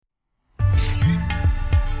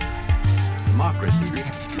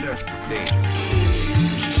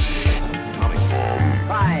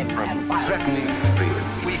Five and fire. Threatening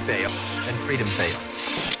freedom. We fail, and freedom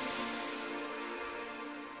fails.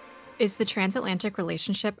 Is the transatlantic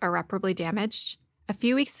relationship irreparably damaged? A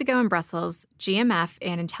few weeks ago in Brussels, GMF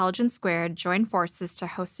and Intelligence Squared joined forces to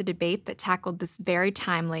host a debate that tackled this very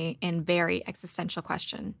timely and very existential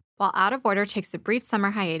question. While Out of Order takes a brief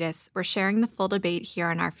summer hiatus, we're sharing the full debate here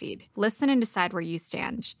on our feed. Listen and decide where you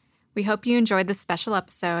stand. We hope you enjoyed this special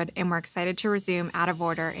episode, and we're excited to resume Out of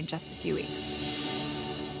Order in just a few weeks.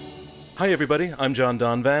 Hi, everybody. I'm John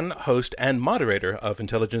Donvan, host and moderator of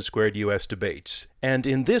Intelligence Squared U.S. Debates. And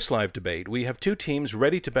in this live debate, we have two teams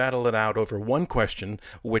ready to battle it out over one question,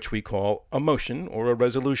 which we call a motion or a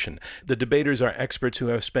resolution. The debaters are experts who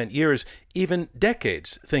have spent years, even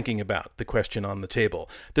decades, thinking about the question on the table.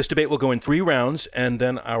 This debate will go in 3 rounds, and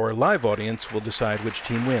then our live audience will decide which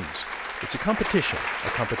team wins. It's a competition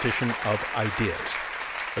of ideas.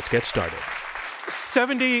 Let's get started.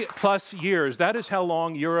 70 plus years, that is how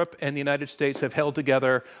long Europe and the United States have held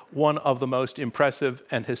together one of the most impressive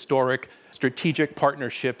and historic strategic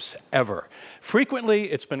partnerships ever.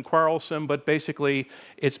 Frequently, it's been quarrelsome, but basically,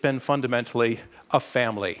 it's been fundamentally a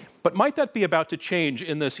family. But might that be about to change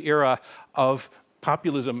in this era of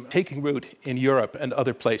populism taking root in Europe and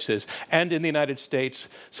other places, and in the United States,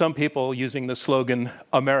 some people using the slogan,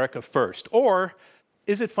 America First? Or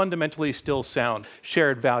is it fundamentally still sound,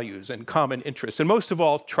 shared values and common interests, and most of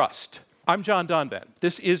all, trust? I'm John Donvan.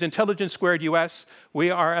 This is Intelligence Squared US.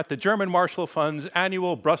 We are at the German Marshall Fund's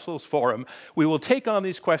annual Brussels Forum. We will take on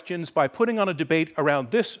these questions by putting on a debate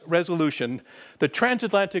around this resolution: the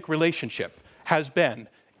transatlantic relationship has been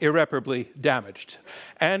irreparably damaged.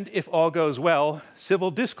 And if all goes well, civil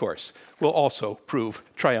discourse will also prove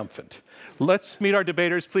triumphant. Let's meet our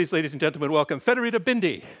debaters. Please, ladies and gentlemen, welcome Federica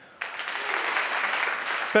Bindi.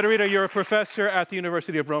 Federica, you're a professor at the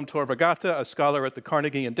University of Rome Tor Vergata, a scholar at the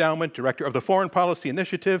Carnegie Endowment, director of the Foreign Policy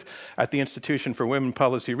Initiative at the Institution for Women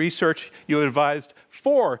Policy Research. You have advised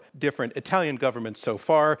 4 different Italian governments so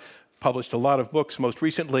far, published a lot of books, most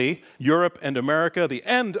recently, Europe and America, the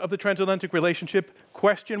End of the Transatlantic Relationship, ?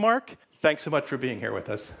 Thanks so much for being here with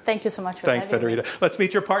us. Thank you so much for having me. Thanks, Federica. Let's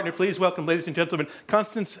meet your partner, please. Welcome, ladies and gentlemen,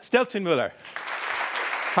 Constance Stelzenmüller.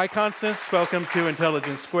 Hi, Constance. Welcome to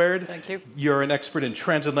Intelligence Squared. Thank you. You're an expert in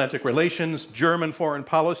transatlantic relations, German foreign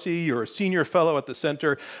policy. You're a senior fellow at the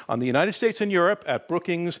Center on the United States and Europe at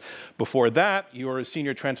Brookings. Before that, you were a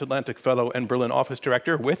senior transatlantic fellow and Berlin office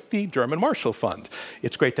director with the German Marshall Fund.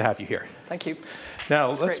 It's great to have you here. Thank you.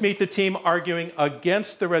 Now, let's meet the team arguing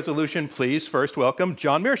against the resolution. Please first welcome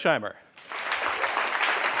John Mearsheimer.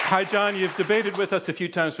 Hi, John. You've debated with us a few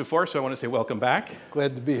times before, so I want to say welcome back.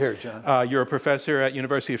 Glad to be here, John. You're a professor at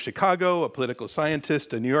University of Chicago, a political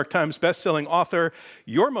scientist, a New York Times bestselling author.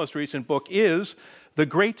 Your most recent book is The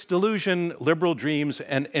Great Delusion, Liberal Dreams,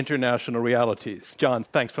 and International Realities. John,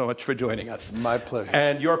 thanks so much for joining us. My pleasure.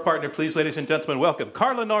 And your partner, please, ladies and gentlemen, welcome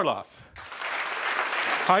Carla Norloff.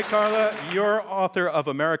 Hi, Carla. You're author of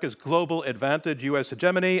America's Global Advantage, U.S.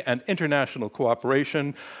 Hegemony, and International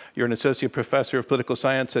Cooperation. You're an associate professor of political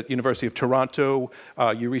science at University of Toronto.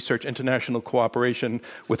 You research international cooperation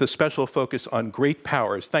with a special focus on great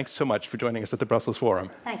powers. Thanks so much for joining us at the Brussels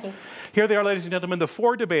Forum. Thank you. Here they are, ladies and gentlemen, the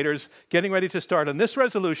 4 debaters getting ready to start on this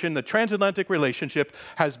resolution: the transatlantic relationship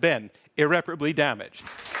has been irreparably damaged.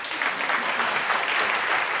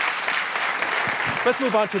 Let's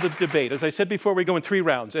move on to the debate. As I said before, we go in 3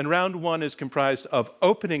 rounds, and round 1 is comprised of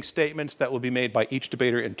opening statements that will be made by each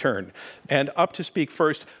debater in turn. And up to speak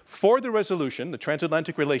first for the resolution, the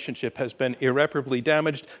transatlantic relationship has been irreparably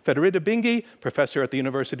damaged, Federica Bindi, professor at the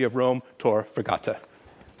University of Rome Tor Vergata.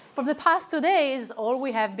 For the past 2 days, all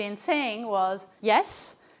we have been saying was,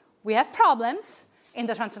 yes, we have problems in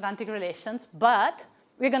the transatlantic relations, but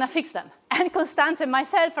we're going to fix them. And Constance and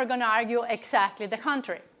myself are going to argue exactly the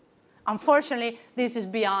contrary. Unfortunately, this is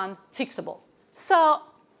beyond fixable. So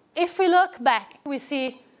if we look back, we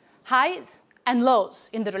see highs and lows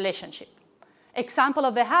in the relationship. Example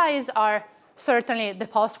of the highs are certainly the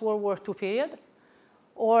post-World War II period,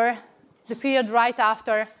 or the period right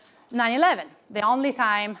after 9/11, the only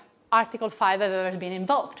time Article 5 has ever been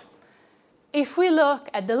invoked. If we look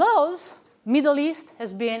at the lows, Middle East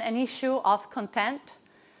has been an issue of content.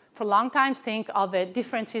 For a long time, think of the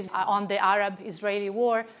differences on the Arab-Israeli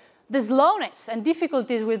war, the slowness and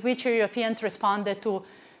difficulties with which Europeans responded to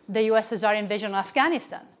the USSR invasion of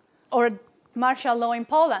Afghanistan, or martial law in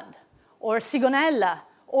Poland, or Sigonella,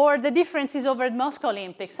 or the differences over the Moscow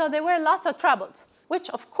Olympics. So there were lots of troubles, which,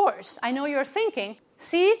 of course, I know you're thinking,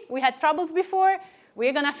 see, we had troubles before,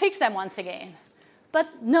 we're going to fix them once again. But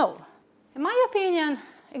no. In my opinion,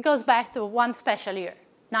 It goes back to one special year,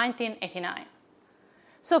 1989.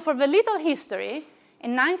 So for the little history,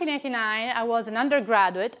 in 1989, I was an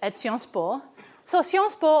undergraduate at Sciences Po. So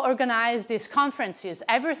Sciences Po organized these conferences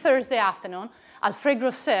every Thursday afternoon. Alfred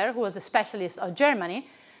Grosser, who was a specialist of Germany,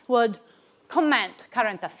 would comment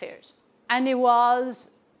current affairs. And it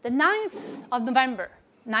was the 9th of November,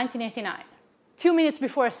 1989, a few minutes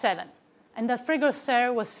before 7. And Alfred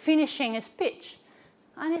Grosser was finishing his speech.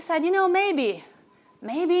 And he said, maybe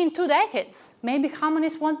in 2 decades, maybe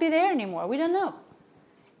communists won't be there anymore. We don't know.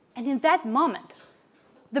 And in that moment,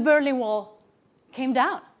 the Berlin Wall came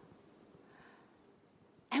down.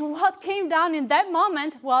 And what came down in that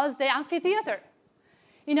moment was the amphitheater.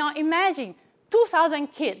 Imagine 2,000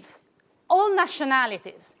 kids, all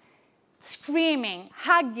nationalities, screaming,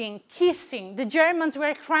 hugging, kissing. The Germans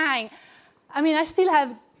were crying. I still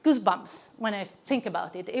have goosebumps when I think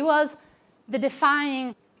about it. It was the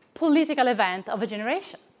defining political event of a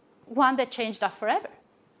generation, one that changed us forever.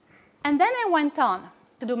 And then I went on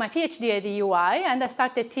to do my PhD at the UI, and I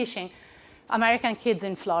started teaching American kids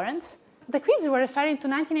in Florence. The kids were referring to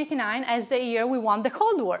 1989 as the year we won the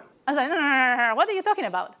Cold War. I was like, no, what are you talking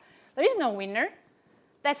about? There is no winner.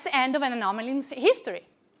 That's the end of an anomaly in history.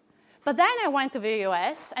 But then I went to the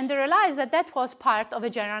US, and I realized that that was part of a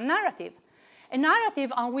general narrative, a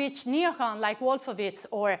narrative on which neocons like Wolfowitz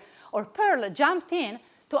or Pearl jumped in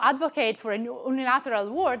to advocate for a unilateral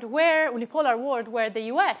unipolar world where the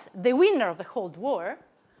US, the winner of the Cold War,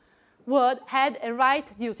 had a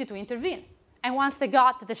right duty to intervene. And once they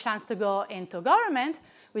got the chance to go into government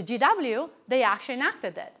with GW, they actually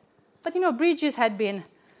enacted that. But bridges had been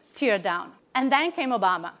teared down. And then came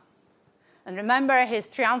Obama. And remember his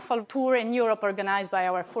triumphal tour in Europe organized by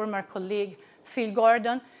our former colleague, Phil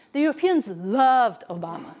Gordon. The Europeans loved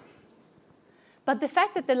Obama. But the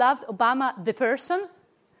fact that they loved Obama, the person,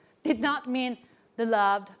 did not mean they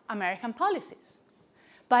loved American policies.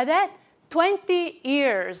 By that, 20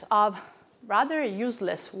 years of rather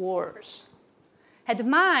useless wars had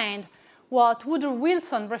mined what Woodrow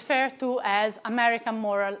Wilson referred to as American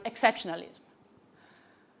moral exceptionalism.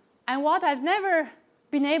 And what I've never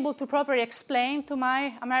been able to properly explain to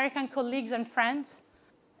my American colleagues and friends,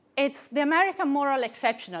 it's the American moral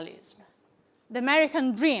exceptionalism, the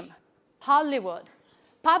American dream, Hollywood,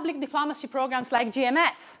 public diplomacy programs like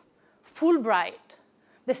GMF, Fulbright,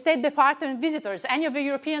 the State Department visitors. Any of the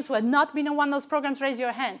Europeans who had not been on one of those programs, raise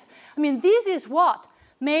your hands. This is what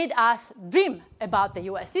made us dream about the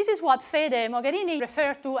US. This is what Fede Mogherini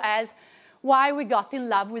referred to as why we got in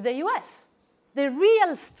love with the US. The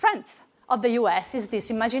real strength of the US is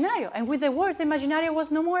this Imaginario. And with the wars, Imaginario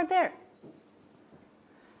was no more there.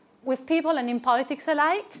 With people and in politics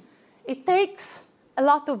alike, it takes a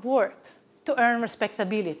lot of work to earn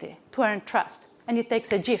respectability, to earn trust. And it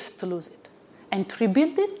takes a gift to lose it. And to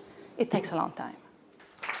rebuild it, it takes a long time.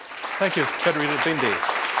 Thank you, Federica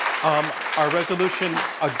Bindi. Our resolution,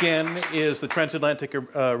 again, is the transatlantic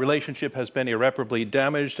relationship has been irreparably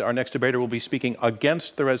damaged. Our next debater will be speaking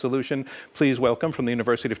against the resolution. Please welcome from the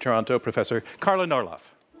University of Toronto, Professor Carla Norloff.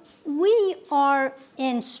 We are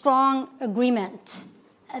in strong agreement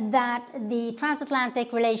that the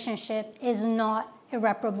transatlantic relationship is not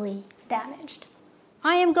irreparably damaged.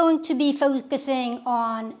 I am going to be focusing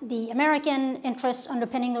on the American interests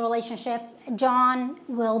underpinning the relationship. John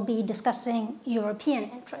will be discussing European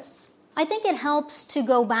interests. I think it helps to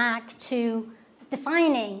go back to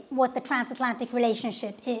defining what the transatlantic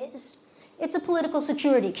relationship is. It's a political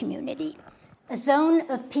security community, a zone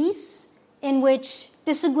of peace in which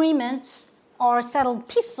disagreements are settled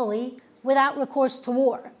peacefully without recourse to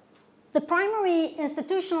war. The primary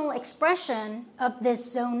institutional expression of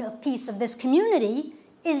this zone of peace, of this community,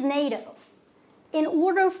 is NATO. In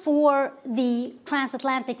order for the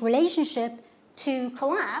transatlantic relationship to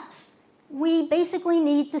collapse, we basically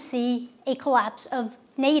need to see a collapse of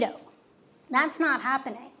NATO. That's not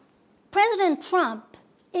happening. President Trump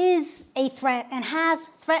is a threat and has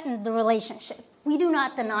threatened the relationship. We do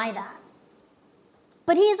not deny that.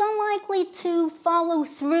 But he is unlikely to follow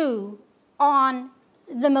through on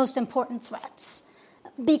the most important threats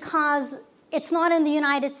because it's not in the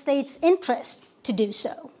United States' interest to do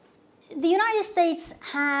so. The United States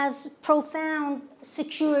has profound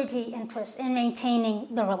security interests in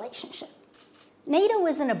maintaining the relationship. NATO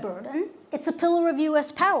isn't a burden. It's a pillar of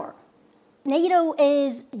U.S. power. NATO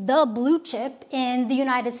is the blue chip in the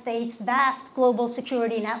United States' vast global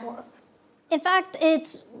security network. In fact,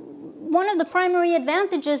 it's one of the primary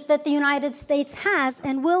advantages that the United States has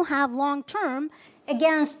and will have long-term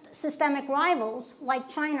against systemic rivals like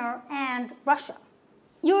China and Russia.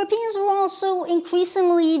 Europeans are also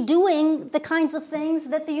increasingly doing the kinds of things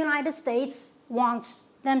that the United States wants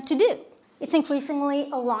them to do. It's increasingly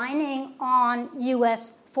aligning on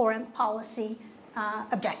U.S. foreign policy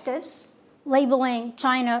objectives, labeling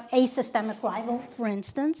China a systemic rival, for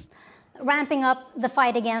instance, ramping up the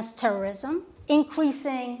fight against terrorism,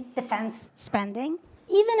 increasing defense spending.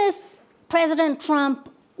 Even if President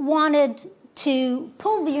Trump wanted to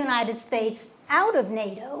pull the United States out of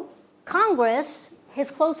NATO, Congress,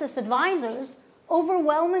 his closest advisors,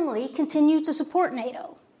 overwhelmingly continue to support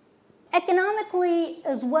NATO. Economically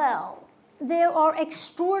as well, there are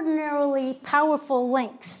extraordinarily powerful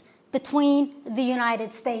links between the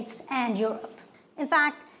United States and Europe. In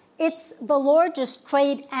fact, it's the largest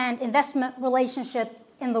trade and investment relationship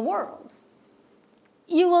in the world.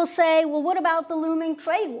 You will say, well, what about the looming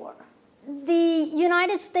trade war? The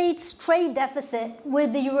United States trade deficit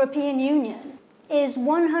with the European Union is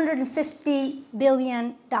 $150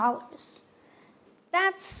 billion.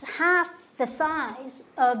 That's half the size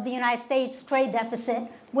of the United States trade deficit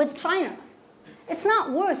with China. It's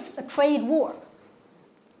not worth a trade war,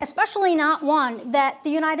 especially not one that the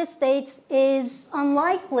United States is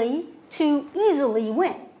unlikely to easily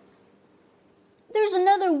win. There's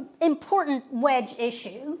another important wedge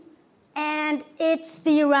issue, and it's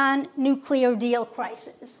the Iran nuclear deal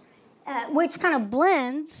crisis, which kind of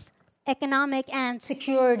blends economic and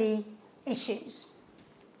security issues.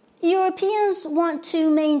 Europeans want to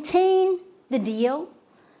maintain the deal.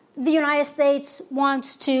 The United States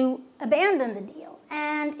wants to abandon the deal.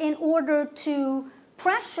 And in order to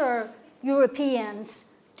pressure Europeans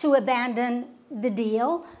to abandon the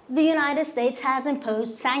deal, the United States has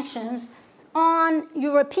imposed sanctions on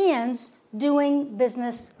Europeans doing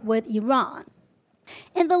business with Iran.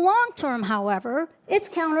 In the long term, however, it's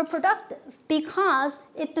counterproductive because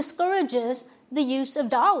it discourages the use of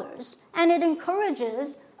dollars and it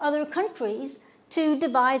encourages other countries to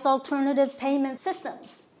devise alternative payment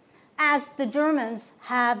systems, as the Germans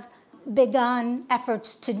have begun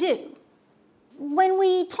efforts to do. When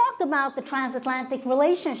we talk about the transatlantic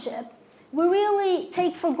relationship, we really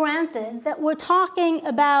take for granted that we're talking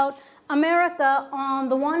about America on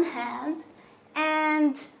the one hand,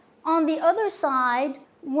 and on the other side,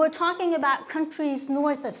 we're talking about countries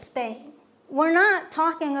north of Spain. We're not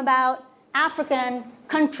talking about African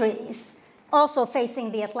countries also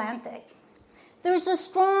facing the Atlantic. There's a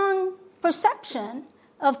strong perception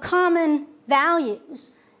of common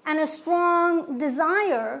values and a strong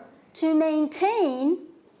desire to maintain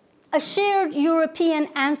a shared European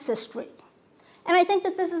ancestry. And I think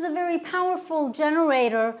that this is a very powerful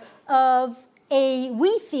generator of a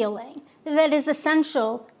we feeling that is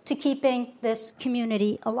essential to keeping this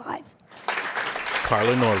community alive.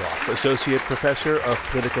 Carla Norroth, Associate Professor of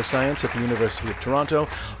Political Science at the University of Toronto,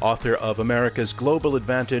 author of America's Global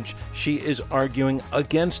Advantage. She is arguing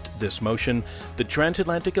against this motion. The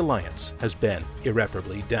transatlantic alliance has been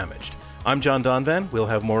irreparably damaged. I'm John Donvan. We'll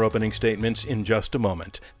have more opening statements in just a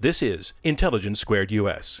moment. This is Intelligence Squared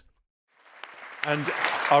US. And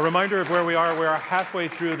a reminder of where we are. We are halfway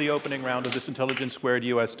through the opening round of this Intelligence Squared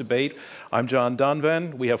U.S. debate. I'm John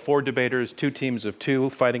Donvan. We have 4 debaters, 2 teams of 2,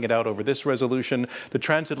 fighting it out over this resolution. The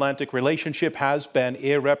transatlantic relationship has been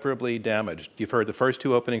irreparably damaged. You've heard the first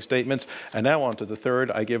 2 opening statements, and now on to the third.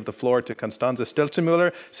 I give the floor to Constanze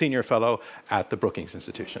Stelzenmüller, Senior Fellow at the Brookings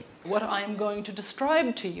Institution. What I'm going to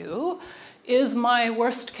describe to you is my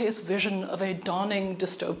worst-case vision of a dawning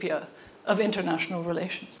dystopia of international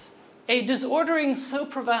relations. A disordering so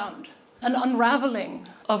profound, an unraveling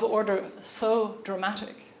of order so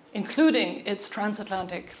dramatic, including its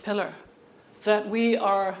transatlantic pillar, that we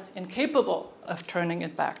are incapable of turning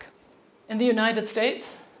it back. In the United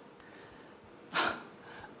States,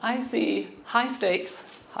 I see high stakes,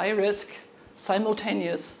 high risk,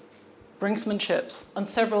 simultaneous brinksmanships on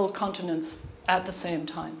several continents at the same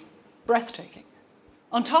time. Breathtaking.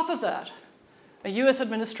 On top of that, a US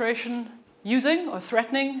administration using or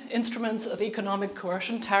threatening instruments of economic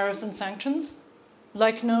coercion, tariffs and sanctions,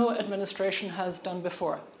 like no administration has done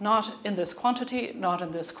before. Not in this quantity, not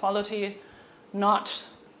in this quality, not,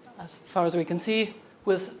 as far as we can see,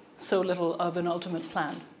 with so little of an ultimate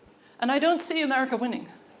plan. And I don't see America winning.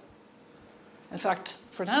 In fact,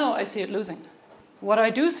 for now, I see it losing. What I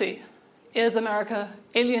do see is America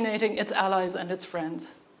alienating its allies and its friends.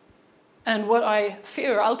 And what I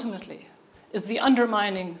fear, ultimately, is the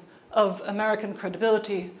undermining of American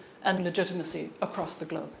credibility and legitimacy across the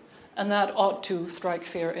globe. And that ought to strike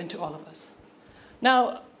fear into all of us.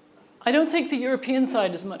 Now, I don't think the European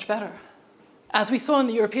side is much better. As we saw in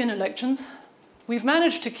the European elections, we've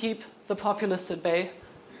managed to keep the populists at bay,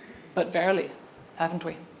 but barely, haven't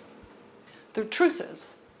we? The truth is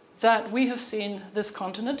that we have seen this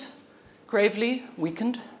continent gravely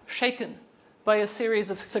weakened, shaken by a series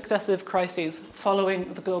of successive crises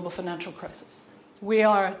following the global financial crisis. We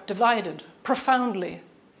are divided profoundly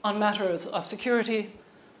on matters of security,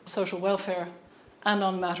 social welfare, and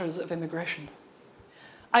on matters of immigration.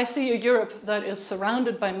 I see a Europe that is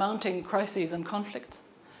surrounded by mounting crises and conflict,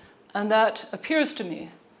 and that appears to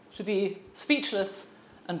me to be speechless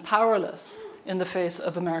and powerless in the face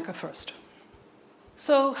of America First.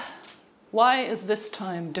 So, why is this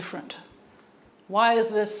time different? Why is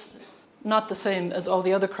this not the same as all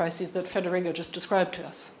the other crises that Federica just described to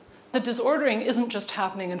us? The disordering isn't just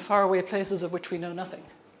happening in faraway places of which we know nothing.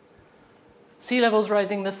 Sea levels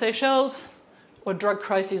rising in the Seychelles, or drug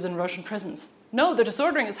crises in Russian prisons. No, the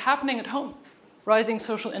disordering is happening at home. Rising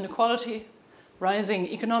social inequality, rising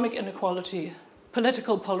economic inequality,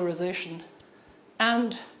 political polarization,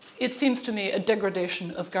 and it seems to me a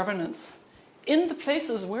degradation of governance in the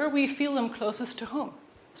places where we feel them closest to home.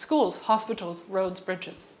 Schools, hospitals, roads,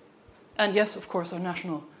 bridges. And yes, of course, our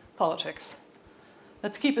national politics.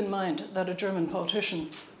 Let's keep in mind that a German politician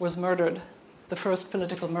was murdered, the first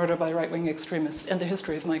political murder by right-wing extremists in the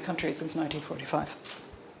history of my country since 1945.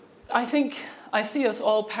 I think I see us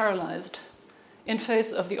all paralyzed in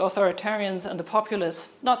face of the authoritarians and the populists,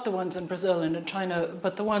 not the ones in Brazil and in China,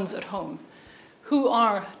 but the ones at home, who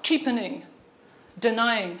are cheapening,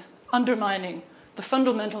 denying, undermining the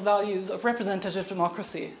fundamental values of representative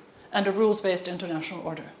democracy and a rules-based international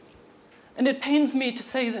order. And it pains me to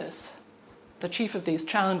say this. The chief of these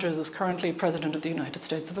challengers is currently President of the United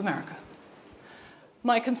States of America.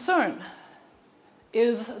 My concern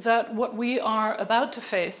is that what we are about to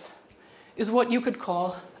face is what you could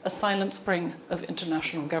call a silent spring of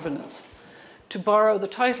international governance, to borrow the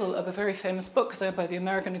title of a very famous book there by the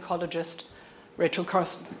American ecologist Rachel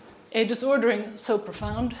Carson. A disordering so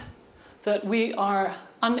profound that we are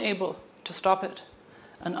unable to stop it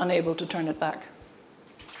and unable to turn it back.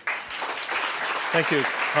 Thank you,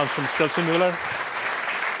 Constance Kelsey-Müller.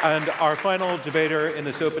 And our final debater in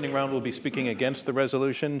this opening round will be speaking against the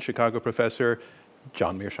resolution, Chicago professor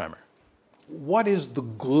John Mearsheimer. What is the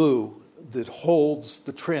glue that holds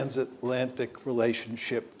the transatlantic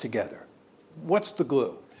relationship together? What's the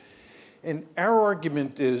glue? And our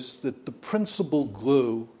argument is that the principal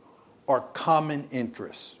glue are common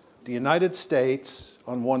interests. The United States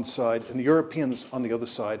on one side and the Europeans on the other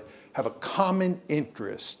side have a common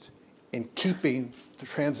interest in keeping the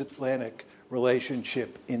transatlantic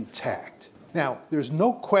relationship intact. Now, there's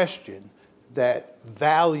no question that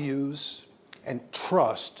values and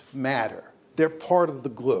trust matter. They're part of the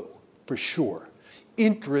glue, for sure.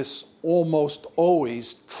 Interests almost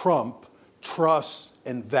always trump trust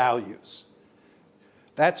and values.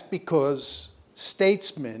 That's because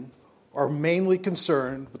statesmen are mainly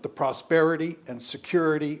concerned with the prosperity and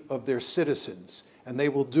security of their citizens, and they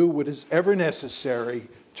will do what is ever necessary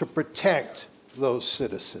to protect those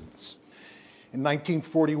citizens. In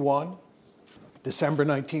 1941, December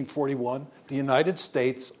 1941, the United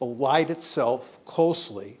States allied itself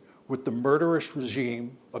closely with the murderous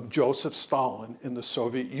regime of Joseph Stalin in the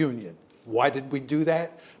Soviet Union. Why did we do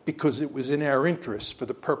that? Because it was in our interest for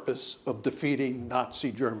the purpose of defeating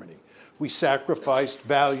Nazi Germany. We sacrificed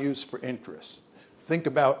values for interests. Think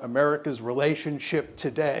about America's relationship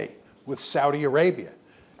today with Saudi Arabia,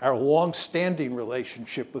 our long-standing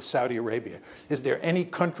relationship with Saudi Arabia. Is there any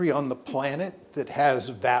country on the planet that has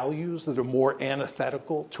values that are more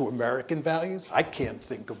antithetical to American values? I can't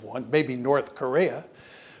think of one, maybe North Korea.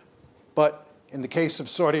 But in the case of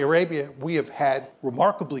Saudi Arabia, we have had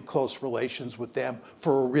remarkably close relations with them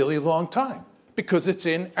for a really long time because it's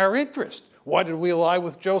in our interest. Why did we ally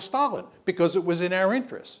with Joe Stalin? Because it was in our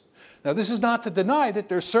interest. Now, this is not to deny that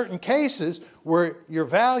there are certain cases where your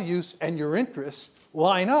values and your interests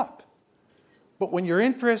line up. But when your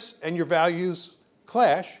interests and your values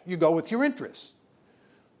clash, you go with your interests.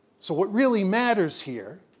 So what really matters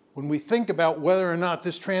here, when we think about whether or not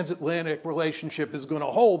this transatlantic relationship is going to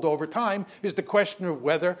hold over time, is the question of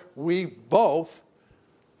whether we both,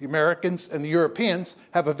 the Americans and the Europeans,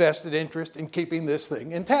 have a vested interest in keeping this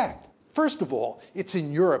thing intact. First of all, it's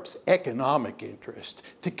in Europe's economic interest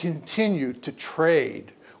to continue to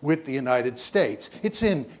trade with the United States. It's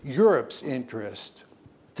in Europe's interest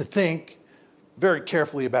to think very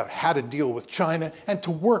carefully about how to deal with China and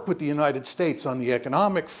to work with the United States on the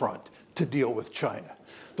economic front to deal with China.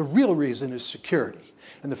 The real reason is security.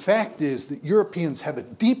 And the fact is that Europeans have a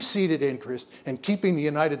deep-seated interest in keeping the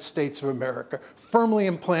United States of America firmly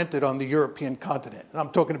implanted on the European continent. And I'm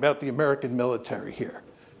talking about the American military here.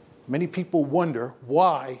 Many people wonder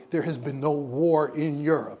why there has been no war in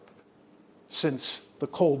Europe since the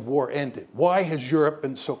Cold War ended. Why has Europe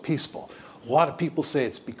been so peaceful? A lot of people say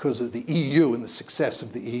it's because of the EU and the success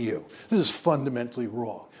of the EU. This is fundamentally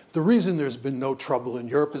wrong. The reason there's been no trouble in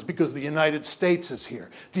Europe is because the United States is here.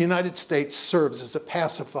 The United States serves as a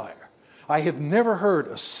pacifier. I have never heard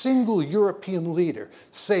a single European leader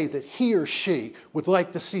say that he or she would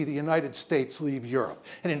like to see the United States leave Europe.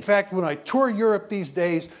 And in fact, when I tour Europe these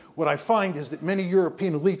days, what I find is that many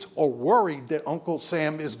European elites are worried that Uncle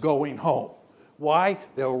Sam is going home. Why?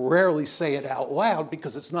 They'll rarely say it out loud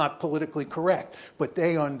because it's not politically correct, but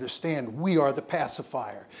they understand we are the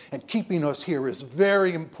pacifier. And keeping us here is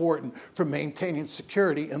very important for maintaining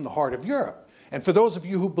security in the heart of Europe. And for those of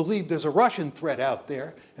you who believe there's a Russian threat out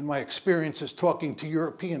there, and my experience is talking to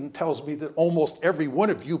Europeans tells me that almost every one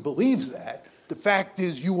of you believes that, the fact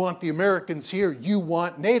is you want the Americans here, you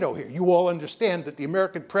want NATO here. You all understand that the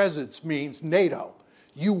American presence means NATO.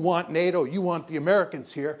 You want NATO, you want the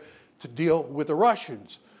Americans here to deal with the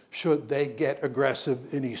Russians should they get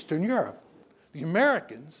aggressive in Eastern Europe. The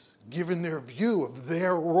Americans, given their view of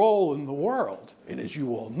their role in the world, and as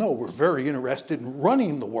you all know, we're very interested in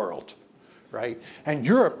running the world, right? And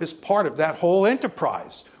Europe is part of that whole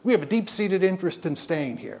enterprise. We have a deep-seated interest in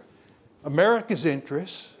staying here. America's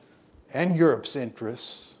interests and Europe's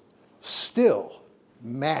interests still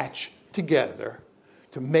match together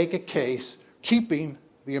to make a case keeping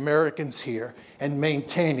the Americans here and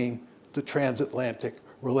maintaining the transatlantic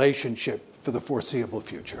relationship for the foreseeable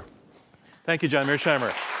future. Thank you, John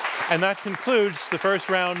Mearsheimer. And that concludes the first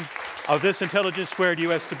round of this Intelligence Squared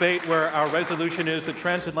U.S. debate, where our resolution is the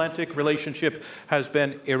transatlantic relationship has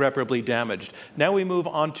been irreparably damaged. Now we move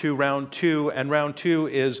on to round two, and round two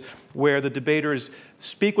is where the debaters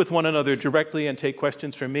speak with one another directly and take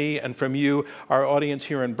questions from me and from you, our audience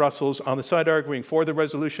here in Brussels. On the side arguing for the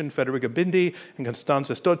resolution, Federica Bindi and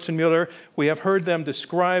Constanze Stolzenmüller. We have heard them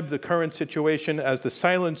describe the current situation as the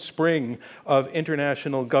silent spring of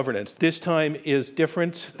international governance. This time is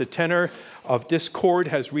different. The tenor of discord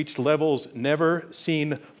has reached levels never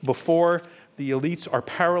seen before. The elites are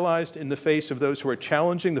paralyzed in the face of those who are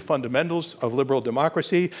challenging the fundamentals of liberal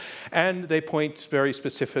democracy, and they point very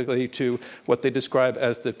specifically to what they describe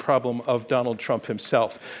as the problem of Donald Trump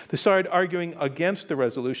himself. The side arguing against the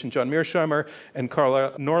resolution, John Mearsheimer and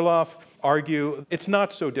Carla Norrloff, argue it's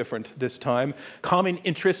not so different this time. Common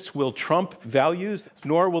interests will trump values,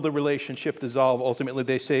 nor will the relationship dissolve ultimately,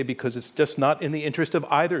 they say, because it's just not in the interest of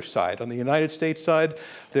either side. On the United States side,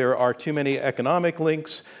 there are too many economic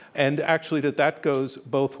links, and actually that goes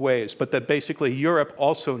both ways, but that basically Europe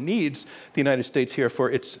also needs the United States here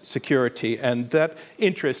for its security, and that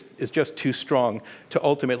interest is just too strong to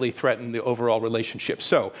ultimately threaten the overall relationship.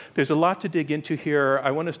 So there's a lot to dig into here.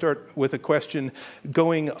 I want to start with a question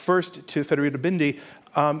going first to Federica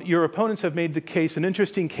Bindi. Your opponents have made the case, an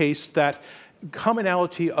interesting case, that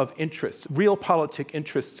commonality of interests, realpolitik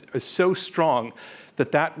interests, is so strong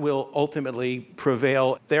that will ultimately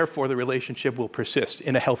prevail. Therefore, the relationship will persist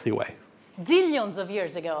in a healthy way. Zillions of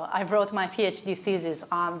years ago, I wrote my PhD thesis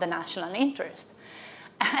on the national interest.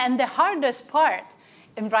 And the hardest part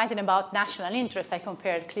in writing about national interest, I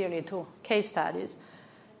compared clearly to case studies,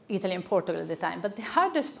 Italy and Portugal at the time. But the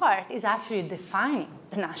hardest part is actually defining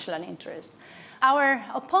the national interest. Our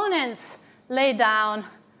opponents lay down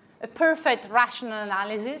a perfect rational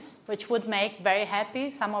analysis, which would make very happy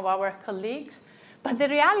some of our colleagues. But the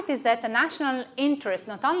reality is that the national interest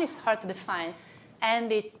not only is hard to define,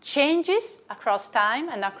 and it changes across time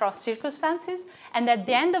and across circumstances, and at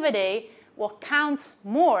the end of the day, what counts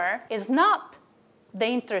more is not the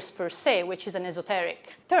interest per se, which is an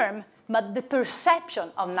esoteric term, but the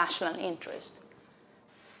perception of national interest.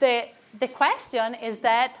 The question is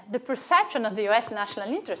that the perception of the U.S.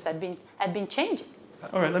 national interest had been changing.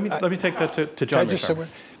 All right, let me take that to John.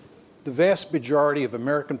 The vast majority of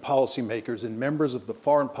American policymakers and members of the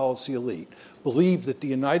foreign policy elite believe that the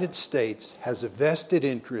United States has a vested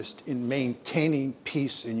interest in maintaining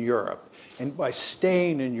peace in Europe. And by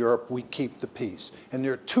staying in Europe, we keep the peace. And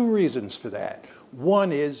there are two reasons for that.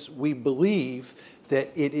 One is we believe that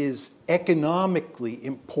it is economically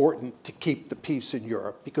important to keep the peace in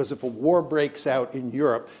Europe, because if a war breaks out in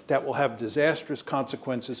Europe, that will have disastrous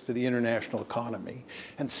consequences for the international economy.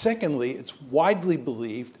 And secondly, it's widely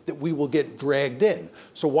believed that we will get dragged in.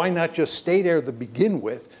 So why not just stay there to begin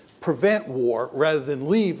with, prevent war, rather than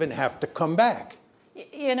leave and have to come back?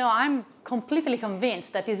 You know, I'm completely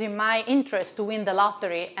convinced that it's in my interest to win the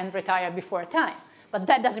lottery and retire before time. But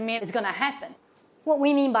that doesn't mean it's going to happen. What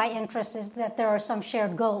we mean by interest is that there are some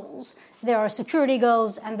shared goals. There are security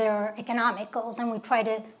goals and there are economic goals, and we try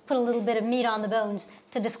to put a little bit of meat on the bones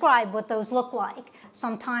to describe what those look like.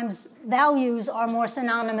 Sometimes values are more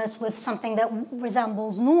synonymous with something that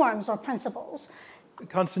resembles norms or principles.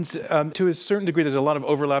 Constance, to a certain degree, there's a lot of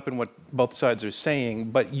overlap in what both sides are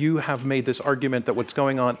saying, but you have made this argument that what's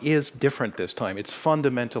going on is different this time. It's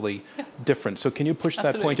fundamentally different. So can you push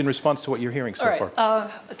that point in response to what you're hearing so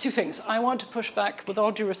far? Two things. I want to push back, with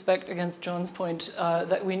all due respect, against John's point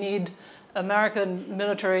that we need American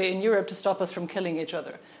military in Europe to stop us from killing each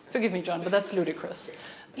other. Forgive me, John, but that's ludicrous.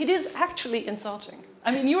 It is actually insulting.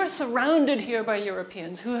 I mean, you are surrounded here by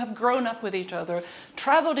Europeans who have grown up with each other,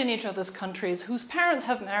 traveled in each other's countries, whose parents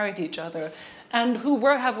have married each other, and who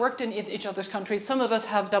have worked in each other's countries. Some of us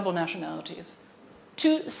have double nationalities.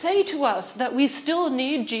 To say to us that we still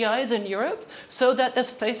need GIs in Europe so that this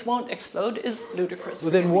place won't explode is ludicrous.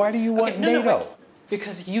 Well, then why do you want NATO? No,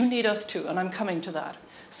 because you need us too, and I'm coming to that.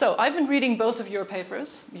 So I've been reading both of your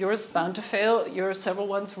papers. Yours, Bound to Fail, your several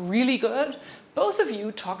ones, really good. Both of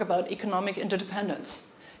you talk about economic interdependence.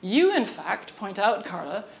 You, in fact, point out,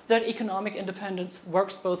 Carla, that economic independence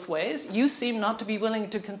works both ways. You seem not to be willing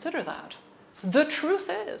to consider that. The truth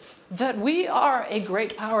is that we are a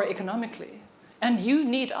great power economically, and you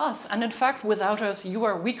need us. And in fact, without us, you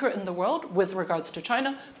are weaker in the world with regards to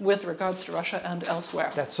China, with regards to Russia, and elsewhere.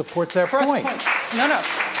 That supports our First point. No.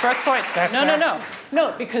 First point.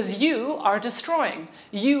 No, because you are destroying.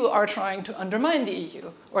 You are trying to undermine the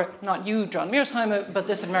EU. Or not you, John Mearsheimer, but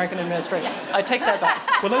this American administration. I take that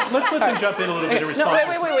back. Well, let's let them jump in a little bit in response.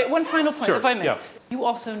 No, wait. One final point, Sure, if I may. yeah. You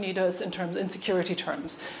also need us in security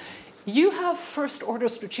terms. You have first-order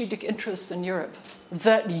strategic interests in Europe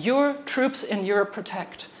that your troops in Europe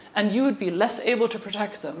protect, and you would be less able to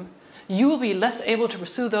protect them. You will be less able to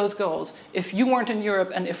pursue those goals if you weren't in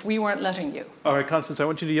Europe and if we weren't letting you. All right, Constance, I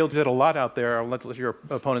want you to yield. You said a lot out there. I'll let your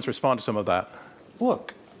opponents respond to some of that.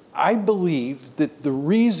 Look, I believe that the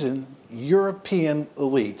reason European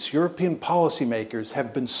elites, European policymakers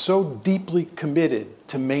have been so deeply committed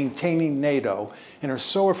to maintaining NATO and are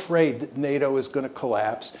so afraid that NATO is going to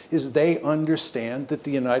collapse is they understand that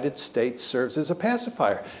the United States serves as a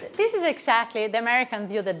pacifier. This is exactly the American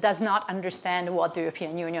view that does not understand what the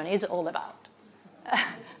European Union is all about.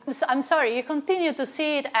 I'm sorry, you continue to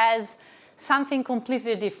see it as something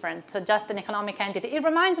completely different, so just an economic entity. It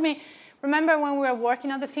reminds me, remember when we were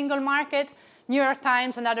working on the single market? New York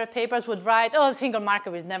Times and other papers would write, the single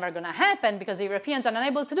market is never going to happen because the Europeans are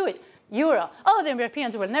unable to do it. Euro. The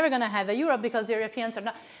Europeans were never going to have a euro because the Europeans are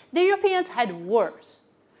not. The Europeans had wars.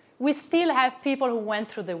 We still have people who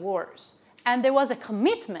went through the wars. And there was a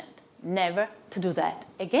commitment never to do that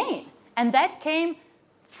again. And that came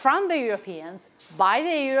from the Europeans, by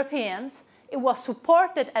the Europeans. It was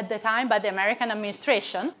supported at the time by the American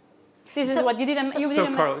administration. This is what you didn't.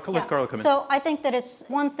 Carla, Carla come in. So I think that it's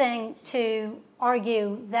one thing to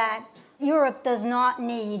argue that Europe does not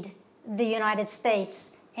need the United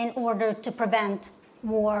States in order to prevent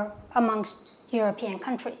war amongst European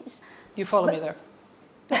countries. You follow me there?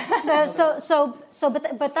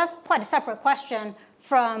 But that's quite a separate question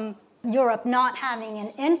from Europe not having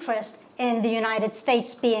an interest in the United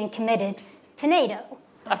States being committed to NATO.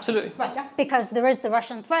 Absolutely. Right, because there is the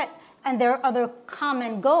Russian threat, and there are other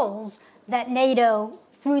common goals that NATO,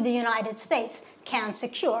 through the United States, can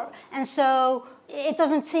secure. And so it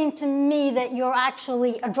doesn't seem to me that you're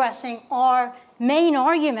actually addressing our main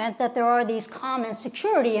argument that there are these common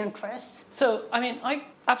security interests. So, I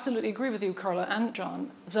absolutely agree with you, Carla and John,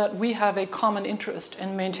 that we have a common interest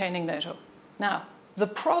in maintaining NATO. Now, the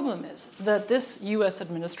problem is that this U.S.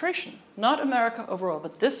 administration, not America overall,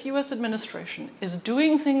 but this U.S. administration is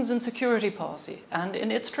doing things in security policy and in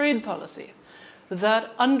its trade policy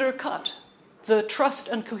that undercut the trust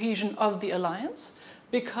and cohesion of the alliance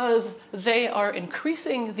because they are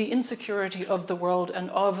increasing the insecurity of the world and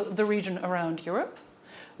of the region around Europe,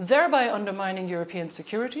 thereby undermining European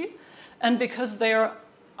security, and because they are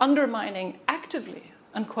undermining actively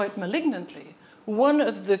and quite malignantly one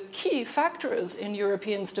of the key factors in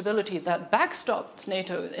European stability that backstops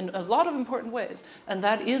NATO in a lot of important ways, and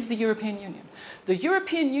that is the European Union. The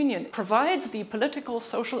European Union provides the political,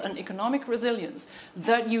 social, and economic resilience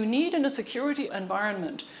that you need in a security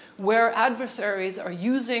environment where adversaries are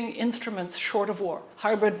using instruments short of war,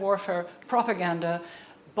 hybrid warfare, propaganda,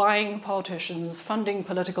 buying politicians, funding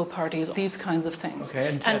political parties, these kinds of things.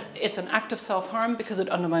 Okay, and it's an act of self-harm because it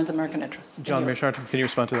undermines American interests. John Mearsheimer, can you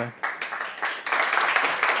respond to that?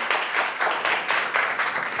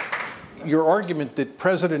 Your argument that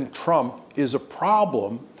President Trump is a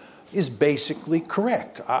problem is basically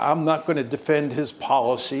correct. I'm not going to defend his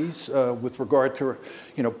policies with regard to,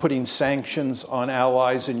 putting sanctions on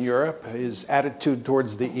allies in Europe, his attitude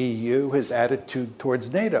towards the EU, his attitude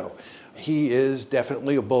towards NATO. He is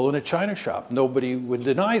definitely a bull in a china shop. Nobody would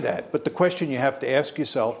deny that. But the question you have to ask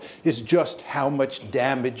yourself is just how much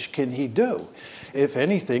damage can he do? If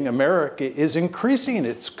anything, America is increasing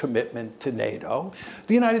its commitment to NATO.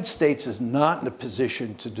 The United States is not in a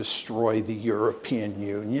position to destroy the European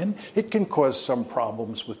Union. It can cause some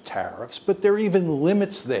problems with tariffs, but there are even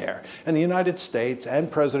limits there. And the United States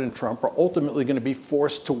and President Trump are ultimately going to be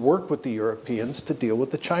forced to work with the Europeans to deal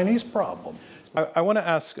with the Chinese problem. I want to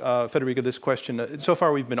ask Federica this question. So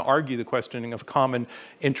far, we've been arguing the questioning of common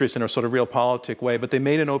interest in a sort of realpolitik way, but they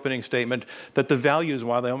made an opening statement that the values,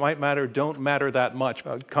 while they might matter, don't matter that much.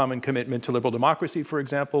 A common commitment to liberal democracy, for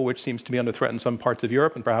example, which seems to be under threat in some parts of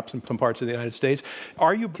Europe and perhaps in some parts of the United States.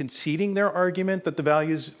 Are you conceding their argument that the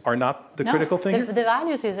values are not the critical thing? The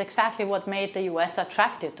values is exactly what made the U.S.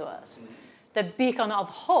 attractive to us. The beacon of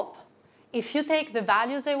hope. If you take the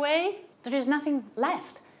values away, there is nothing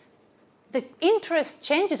left. The interest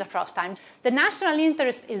changes across time. The national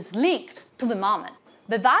interest is linked to the moment.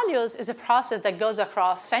 The values is a process that goes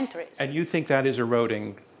across centuries. And you think that is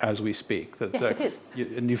eroding as we speak? Yes, it is.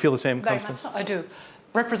 And you feel the same, Very Constance? much so. I do.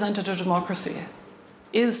 Representative democracy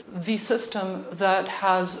is the system that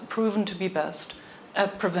has proven to be best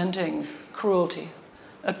at preventing cruelty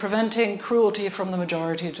from the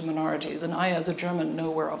majority to minorities. And I, as a German, know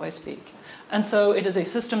whereof I speak. And so it is a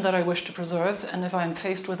system that I wish to preserve. And if I'm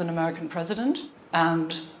faced with an American president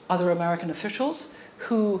and other American officials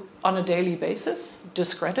who, on a daily basis,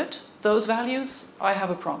 discredit those values, I have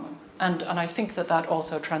a problem. And I think that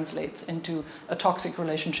also translates into a toxic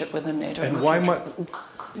relationship within NATO. And why might...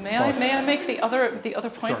 May I make the other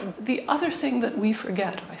point? Sure. The other thing that we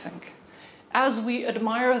forget, I think, as we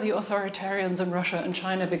admire the authoritarians in Russia and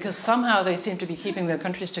China because somehow they seem to be keeping their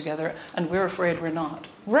countries together and we're afraid we're not,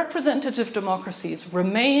 representative democracies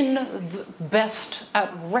remain the best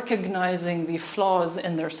at recognizing the flaws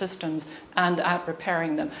in their systems and at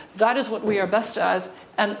repairing them. That is what we are best at.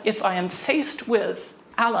 And if I am faced with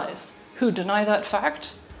allies who deny that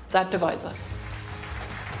fact, that divides us.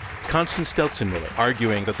 Constance Stelzenmüller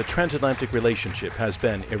arguing that the transatlantic relationship has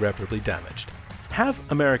been irreparably damaged. Have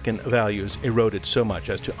American values eroded so much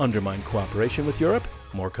as to undermine cooperation with Europe?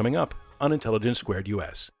 More coming up on Intelligence Squared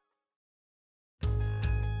US.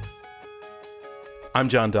 I'm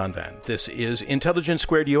John Donvan. This is Intelligence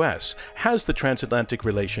Squared US. Has the transatlantic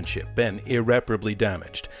relationship been irreparably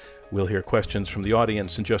damaged? We'll hear questions from the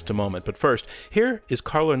audience in just a moment, but first, here is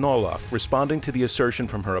Carla Norloff responding to the assertion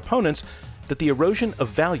from her opponents that the erosion of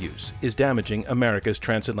values is damaging America's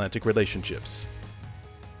transatlantic relationships.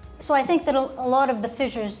 So I think that a lot of the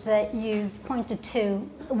fissures that you pointed to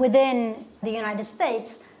within the United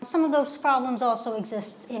States, some of those problems also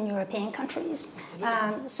exist in European countries.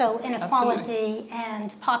 So inequality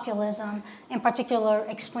and populism, in particular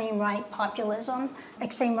extreme right populism,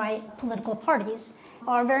 extreme right political parties,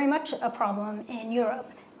 are very much a problem in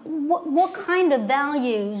Europe. What kind of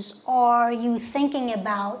values are you thinking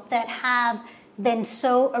about that have been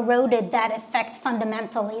so eroded that affect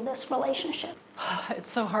fundamentally this relationship? It's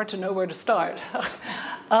so hard to know where to start.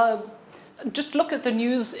 Just look at the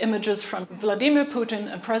news images from Vladimir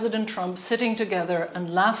Putin and President Trump sitting together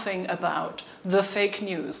and laughing about the fake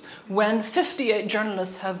news when 58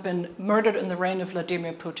 journalists have been murdered in the reign of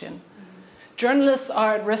Vladimir Putin. Journalists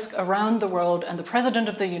are at risk around the world, and the President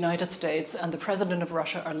of the United States and the President of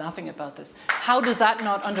Russia are laughing about this. How does that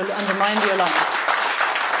not undermine the alliance?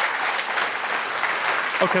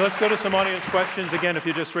 Okay, let's go to some audience questions. Again, if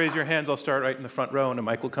you just raise your hands, I'll start right in the front row, and a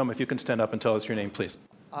mic will come. If you can stand up and tell us your name, please.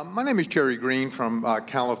 My name is Jerry Green from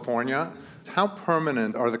California. How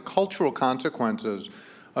permanent are the cultural consequences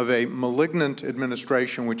of a malignant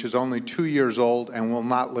administration which is only 2 years old and will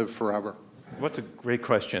not live forever? What's a great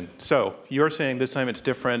question. So you're saying this time it's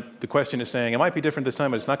different. The question is saying it might be different this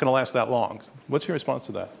time, but it's not going to last that long. What's your response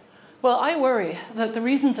to that? Well, I worry that the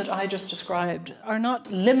reasons that I just described are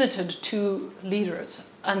not limited to leaders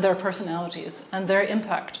and their personalities and their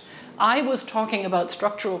impact. I was talking about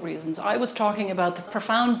structural reasons. I was talking about the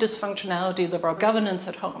profound dysfunctionalities of our governance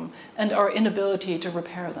at home and our inability to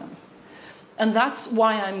repair them. And that's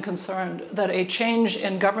why I'm concerned that a change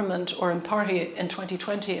in government or in party in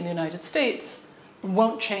 2020 in the United States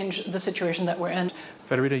won't change the situation that we're in.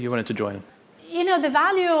 Federica, you wanted to join. You know, the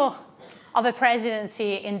value of a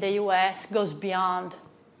presidency in the US goes beyond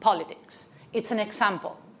politics. It's an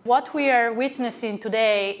example. What we are witnessing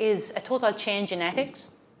today is a total change in ethics.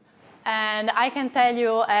 And I can tell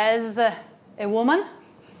you as a woman,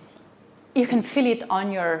 you can feel it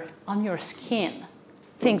on your skin.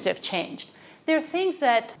 Things have changed. There are things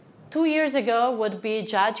that 2 years ago would be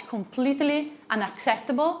judged completely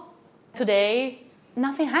unacceptable. Today,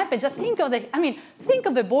 nothing happens. Think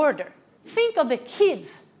of the border. Think of the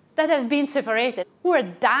kids that have been separated, who are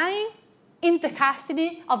dying in the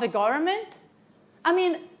custody of a government. I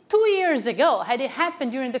mean, 2 years ago, had it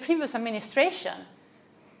happened during the previous administration,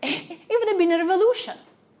 it would have been a revolution.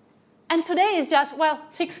 And today is just,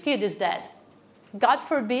 6 kids is dead. God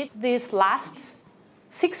forbid this lasts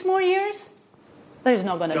 6 more years. There's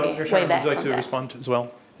not going to be way back. Would you like to respond as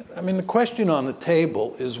well? I mean, the question on the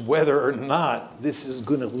table is whether or not this is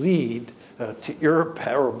going to lead to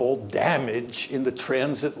irreparable damage in the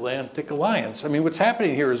transatlantic alliance. I mean, what's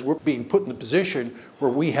happening here is we're being put in a position where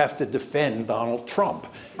we have to defend Donald Trump.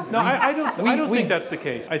 No, I don't think that's the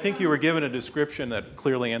case. I think you were given a description that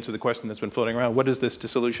clearly answered the question that's been floating around. What is this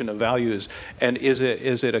dissolution of values? And is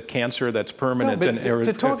it a cancer that's permanent? No, but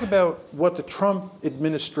to talk about what the Trump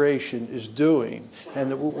administration is doing and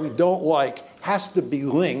that what we don't like has to be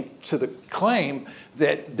linked to the claim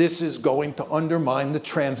that this is going to undermine the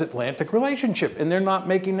transatlantic relationship. And they're not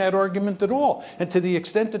making that argument at all. And to the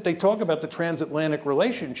extent that they talk about the transatlantic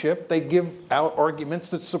relationship, they give out arguments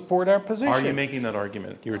that support our position. Are you making that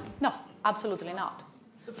argument? No, absolutely not.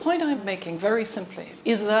 The point I'm making, very simply,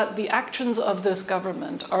 is that the actions of this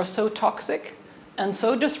government are so toxic and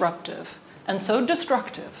so disruptive and so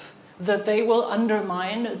destructive that they will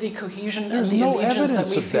undermine the cohesion and the allegiance that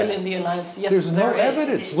we feel in the alliance. Yes, there's no there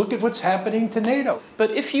evidence. is. Look at what's happening to NATO. But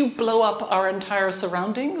if you blow up our entire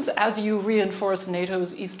surroundings as you reinforce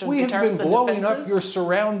NATO's eastern We have been blowing up your defenses,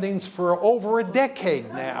 surroundings for over a decade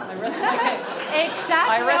now. I rest my case.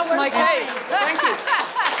 Exactly. I rest my case. Thank you.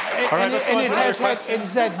 It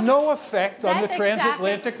has had no effect on the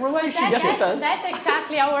transatlantic relationship. Yes, it does. That's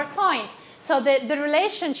exactly our point. So the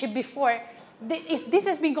relationship before, this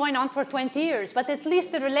has been going on for 20 years, but at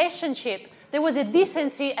least the relationship, there was a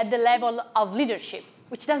decency at the level of leadership,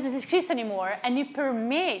 which doesn't exist anymore, and it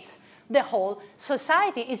permeates the whole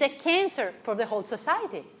society. It's a cancer for the whole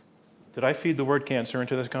society. Did I feed the word cancer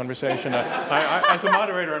into this conversation? As a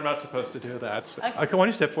moderator, I'm not supposed to do that. So, why don't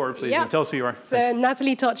you step forward, please, and tell us who you are. So,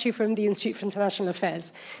 Natalie Tocci from the Institute for International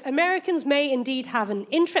Affairs. Americans may indeed have an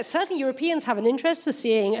interest, certainly Europeans have an interest to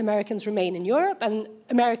seeing Americans remain in Europe, and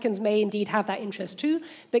Americans may indeed have that interest too.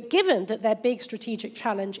 But given that their big strategic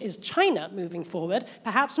challenge is China moving forward,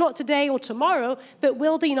 perhaps not today or tomorrow, but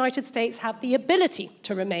will the United States have the ability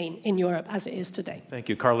to remain in Europe as it is today? Thank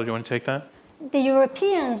you. Carla, do you want to take that? The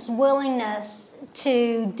Europeans' willingness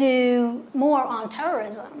to do more on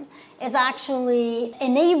terrorism is actually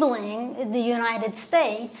enabling the United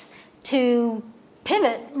States to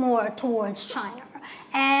pivot more towards China.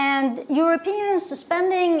 And Europeans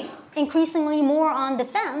spending increasingly more on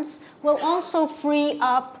defense will also free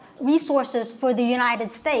up resources for the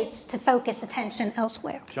United States to focus attention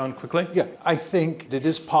elsewhere. John, quickly? Yeah, I think it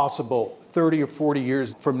is possible 30 or 40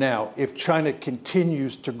 years from now, if China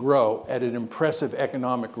continues to grow at an impressive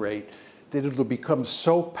economic rate, that it will become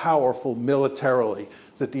so powerful militarily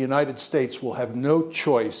that the United States will have no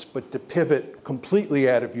choice but to pivot completely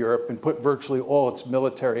out of Europe and put virtually all its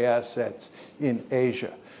military assets in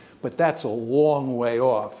Asia. But that's a long way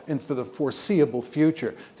off. And for the foreseeable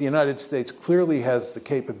future, the United States clearly has the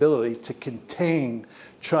capability to contain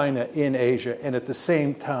China in Asia and at the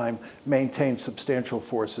same time maintain substantial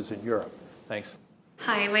forces in Europe. Thanks.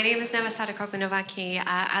 Hi, my name is Nemasada Koklinovaki.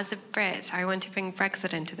 As a Brit, I want to bring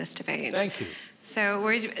Brexit into this debate. Thank you. So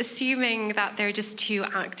we're assuming that there are just two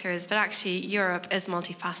actors, but actually Europe is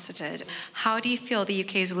multifaceted. How do you feel the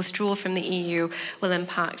UK's withdrawal from the EU will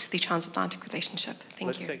impact the transatlantic relationship? Thank you.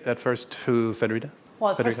 Let's take that first to Federica.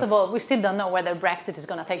 Well, Federica. first of all, we still don't know whether Brexit is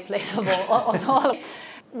going to take place at all.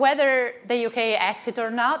 Whether the UK exit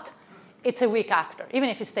or not, it's a weak actor. Even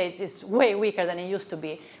if it stays, it's way weaker than it used to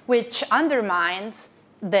be, which undermines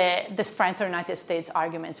the strength of the United States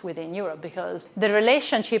arguments within Europe, because the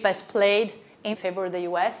relationship has played in favor of the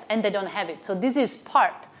US, and they don't have it. So this is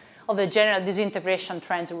part of the general disintegration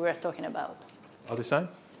trends we were talking about. Other side?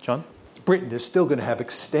 John? Britain is still going to have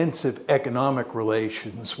extensive economic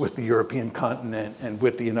relations with the European continent and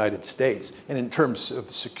with the United States. And in terms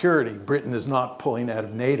of security, Britain is not pulling out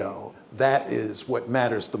of NATO. That is what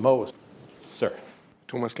matters the most. Sir.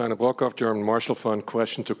 Thomas Kleine-Brockhoff, German Marshall Fund.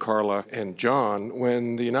 Question to Carla and John.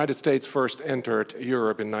 When the United States first entered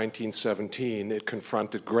Europe in 1917, it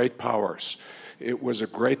confronted great powers. It was a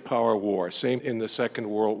great power war, same in the Second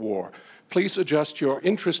World War. Please adjust your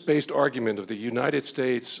interest-based argument of the United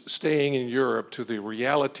States staying in Europe to the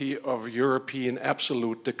reality of European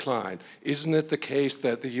absolute decline. Isn't it the case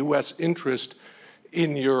that the U.S. interest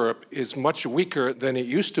in Europe is much weaker than it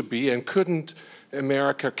used to be, and couldn't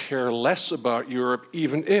America care less about Europe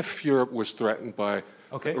even if Europe was threatened by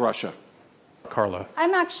Russia? Carla.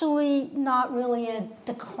 I'm actually not really a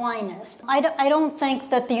declinist. I don't think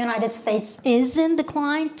that the United States is in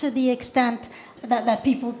decline to the extent that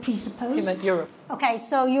people presuppose. You meant Europe. Okay,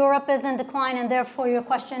 so Europe is in decline, and therefore your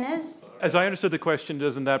question is? As I understood the question,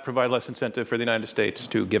 doesn't that provide less incentive for the United States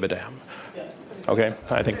to give a damn? Yeah. Okay,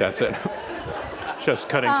 I think that's it. Just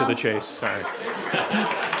cutting to the chase. Sorry.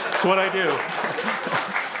 It's what I do.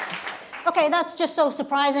 Okay, that's just so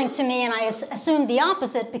surprising to me, and I assumed the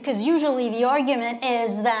opposite, because usually the argument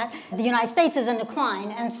is that the United States is in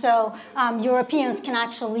decline, and so Europeans can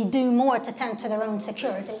actually do more to tend to their own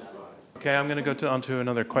security. Okay, I'm going to go on to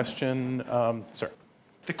another question. Sir.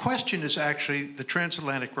 The question is actually the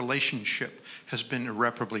transatlantic relationship has been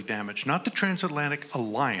irreparably damaged, not the transatlantic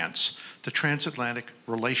alliance, the transatlantic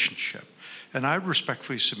relationship. And I would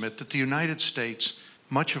respectfully submit that the United States,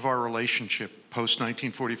 much of our relationship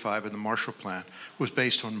post-1945 and the Marshall Plan was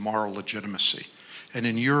based on moral legitimacy. And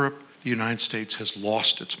in Europe, the United States has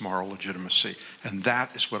lost its moral legitimacy. And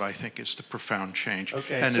that is what I think is the profound change.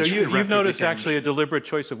 Okay, and so you've noticed actually a deliberate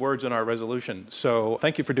choice of words in our resolution. So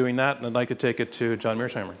thank you for doing that, and I'd like to take it to John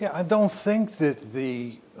Mearsheimer. Yeah, I don't think that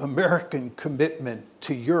the American commitment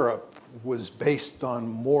to Europe was based on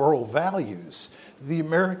moral values. The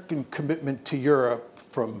American commitment to Europe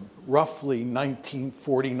from roughly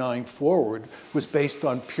 1949 forward was based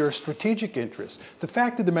on pure strategic interests. The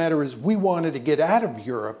fact of the matter is we wanted to get out of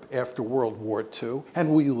Europe after World War II,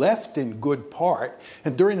 and we left in good part.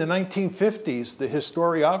 And during the 1950s, the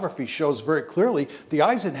historiography shows very clearly the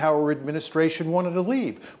Eisenhower administration wanted to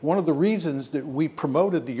leave. One of the reasons that we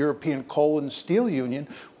promoted the European Coal and Steel Union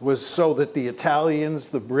was so that the Italians,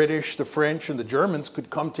 the British, the French, and the Germans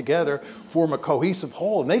could come together, form a cohesive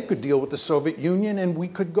whole, and they could deal with the Soviet Union, and we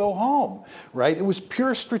could go home, right? It was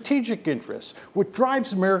pure strategic interests. What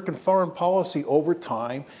drives American foreign policy over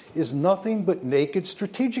time is nothing but naked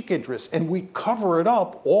strategic interests, and we cover it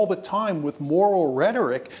up all the time with moral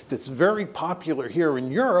rhetoric that's very popular here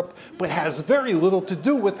in Europe, but has very little to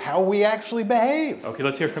do with how we actually behave. Okay,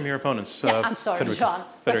 let's hear from your opponents. Yeah, I'm sorry, Federica. John.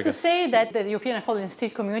 But to say that the European Coal and Steel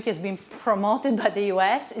community has been promoted by the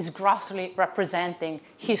US is grossly representing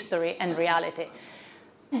history and reality.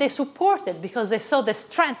 They supported because they saw the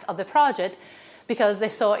strength of the project, because they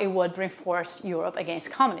saw it would reinforce Europe against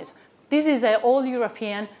communism. This is an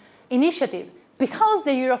all-European initiative. Because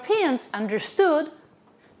the Europeans understood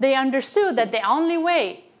that the only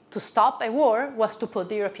way to stop a war was to put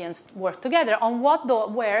the Europeans work together on what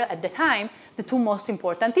were, at the time, the two most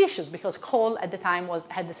important issues, because coal at the time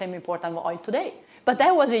had the same importance as oil today. But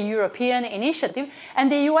that was a European initiative,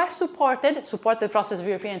 and the US supported the process of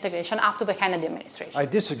European integration up to the Kennedy administration. I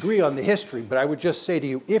disagree on the history, but I would just say to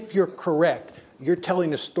you, if you're correct, you're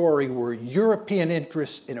telling a story where European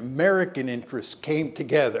interests and American interests came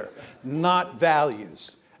together, not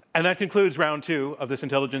values. And that concludes round two of this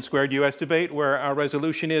Intelligence Squared U.S. debate, where our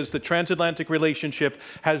resolution is the transatlantic relationship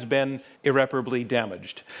has been irreparably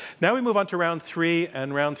damaged. Now we move on to round three,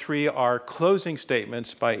 and round three are closing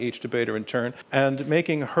statements by each debater in turn. And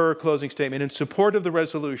making her closing statement in support of the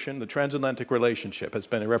resolution, the transatlantic relationship has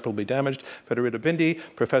been irreparably damaged, Federica Bindi,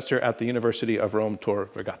 professor at the University of Rome Tor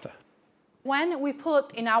Vergata. When we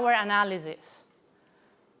put in our analysis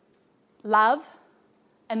love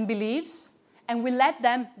and beliefs, and we let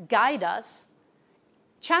them guide us,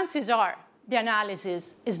 chances are the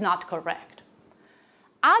analysis is not correct.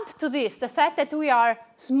 Add to this the fact that we are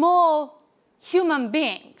small human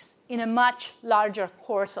beings in a much larger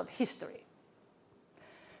course of history.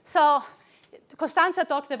 So Costanza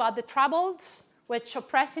talked about the troubles which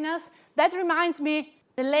oppressing us. That reminds me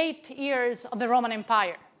the late years of the Roman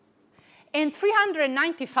Empire. In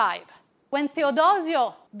 395, when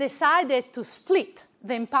Theodosio decided to split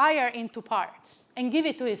the empire into parts and give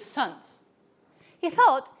it to his sons, he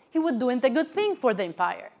thought he was doing the good thing for the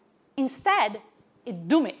empire. Instead, it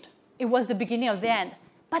doomed it. It was the beginning of the end.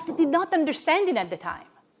 But he did not understand it at the time.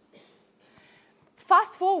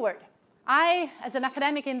 Fast forward, as an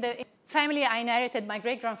academic in the family, I inherited my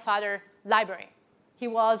great-grandfather's library. He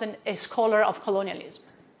was a scholar of colonialism.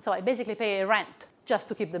 So I basically pay a rent just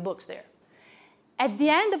to keep the books there. At the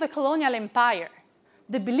end of the colonial empire,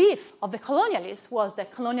 the belief of the colonialists was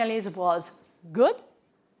that colonialism was good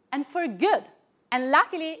and for good. And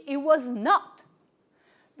luckily, it was not.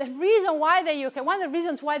 One of the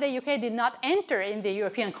reasons why the UK did not enter in the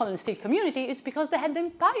European coal and steel community is because they had the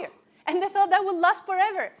empire. And they thought that would last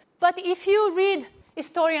forever. But if you read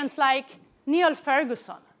historians like Niall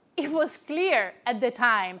Ferguson, it was clear at the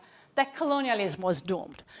time that colonialism was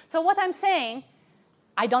doomed. So what I'm saying,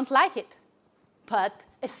 I don't like it. But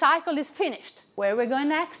a cycle is finished. Where we're going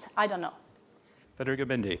next, I don't know. Federica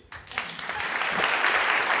Bindi.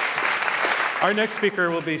 Our next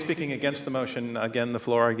speaker will be speaking against the motion. Again, the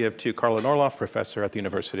floor I give to Carla Norloff, professor at the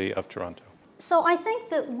University of Toronto. So I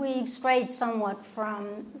think that we've strayed somewhat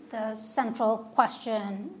from the central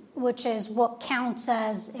question, which is what counts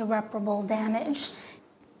as irreparable damage.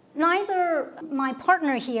 Neither my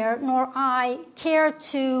partner here nor I care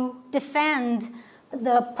to defend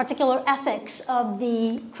the particular ethics of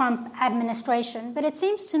the Trump administration, but it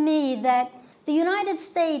seems to me that the United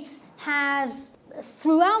States has,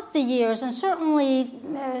 throughout the years, and certainly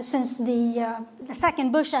since the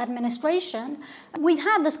second Bush administration, we've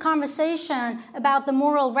had this conversation about the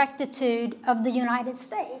moral rectitude of the United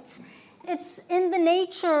States. It's in the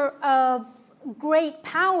nature of great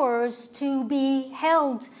powers to be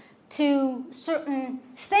held to certain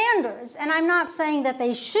standards. And I'm not saying that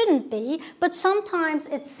they shouldn't be, but sometimes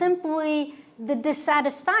it's simply the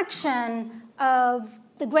dissatisfaction of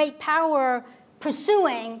the great power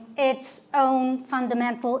pursuing its own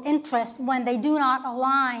fundamental interest when they do not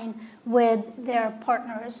align with their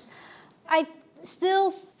partners. I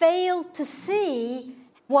still fail to see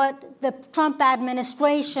what the Trump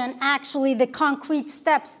administration, actually the concrete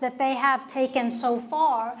steps that they have taken so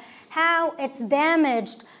far, how it's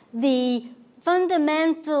damaged the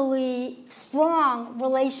fundamentally strong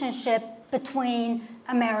relationship between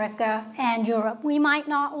America and Europe. We might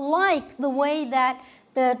not like the way that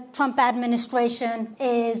the Trump administration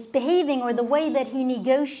is behaving or the way that he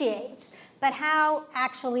negotiates, but how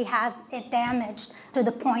actually has it damaged to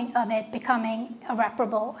the point of it becoming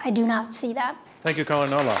irreparable? I do not see that. Thank you, Carla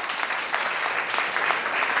Norloff.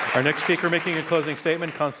 Our next speaker making a closing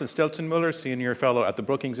statement, Constance Stelzenmüller, Senior Fellow at the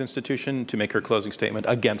Brookings Institution, to make her closing statement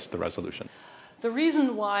against the resolution. The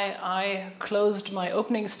reason why I closed my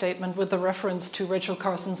opening statement with a reference to Rachel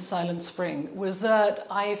Carson's Silent Spring was that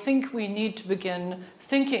I think we need to begin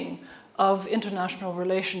thinking of international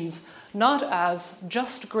relations not as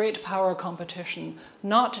just great power competition,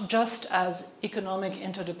 not just as economic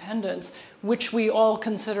interdependence, which we all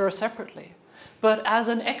consider separately, but as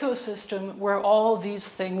an ecosystem where all these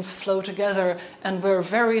things flow together and where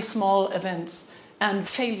very small events and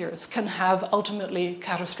failures can have ultimately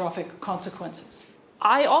catastrophic consequences.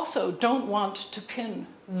 I also don't want to pin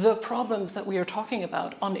the problems that we are talking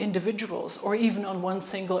about on individuals or even on one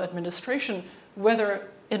single administration,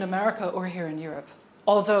 whether in America or here in Europe,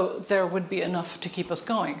 although there would be enough to keep us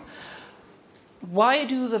going. Why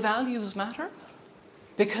do the values matter?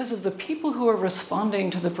 Because of the people who are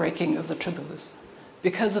responding to the breaking of the taboos,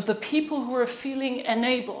 because of the people who are feeling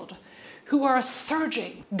enabled, who are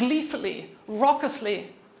surging gleefully,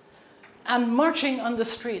 raucously, and marching on the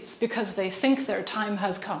streets because they think their time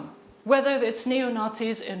has come. Whether it's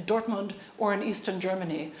neo-Nazis in Dortmund or in Eastern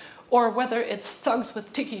Germany, or whether it's thugs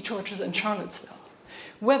with tiki torches in Charlottesville,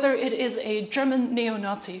 whether it is a German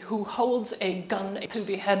neo-Nazi who holds a gun to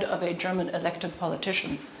the head of a German elected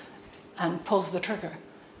politician and pulls the trigger.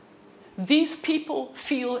 These people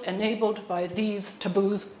feel enabled by these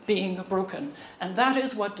taboos being broken. And that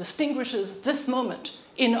is what distinguishes this moment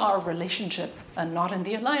in our relationship and not in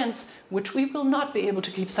the alliance, which we will not be able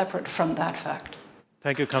to keep separate from that fact.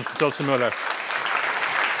 Thank you, Constance Stelzenmüller.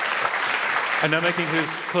 And now making his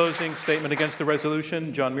closing statement against the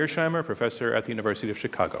resolution, John Mearsheimer, professor at the University of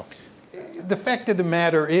Chicago. The fact of the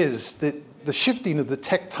matter is that the shifting of the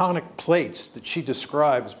tectonic plates that she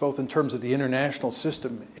describes, both in terms of the international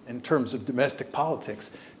system and in terms of domestic politics,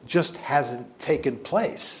 just hasn't taken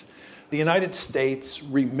place. The United States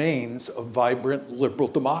remains a vibrant liberal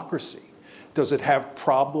democracy. Does it have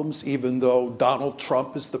problems even though Donald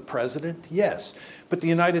Trump is the president? Yes. But the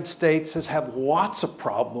United States has had lots of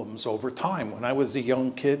problems over time. When I was a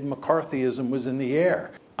young kid, McCarthyism was in the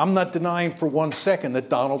air. I'm not denying for 1 second that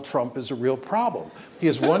Donald Trump is a real problem. He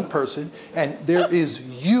is one person, and there is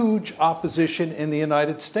huge opposition in the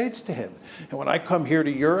United States to him. And when I come here to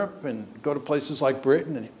Europe and go to places like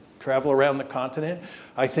Britain and travel around the continent,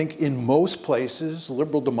 I think in most places,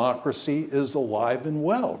 liberal democracy is alive and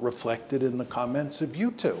well, reflected in the comments of you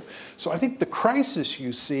two. So I think the crisis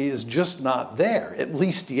you see is just not there, at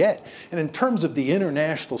least yet. And in terms of the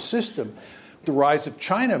international system, the rise of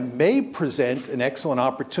China may present an excellent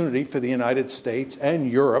opportunity for the United States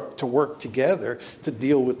and Europe to work together to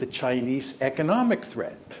deal with the Chinese economic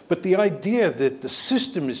threat. But the idea that the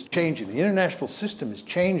system is changing, the international system is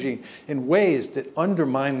changing in ways that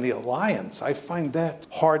undermine the alliance, I find that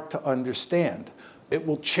hard to understand. It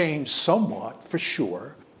will change somewhat, for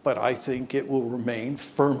sure, but I think it will remain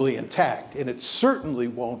firmly intact, and it certainly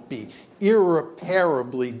won't be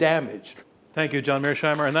irreparably damaged. Thank you, John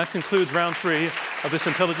Mearsheimer. And that concludes round 3 of this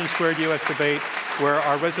Intelligence Squared U.S. debate, where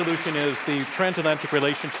our resolution is the transatlantic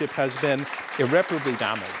relationship has been irreparably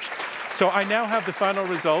damaged. So I now have the final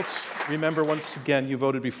results Remember, once again, you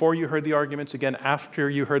voted before you heard the arguments. Again, after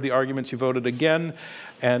you heard the arguments, you voted again.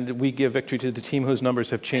 And we give victory to the team whose numbers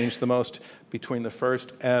have changed the most between the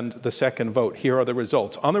first and the second vote. Here are the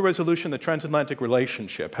results. On the resolution, the transatlantic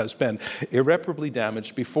relationship has been irreparably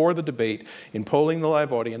damaged before the debate. In polling the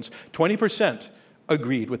live audience, 20%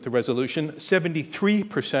 agreed with the resolution,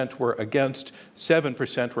 73% were against,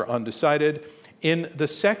 7% were undecided. In the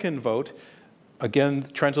second vote, again, the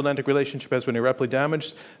transatlantic relationship has been irreparably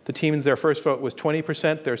damaged. The team, their first vote was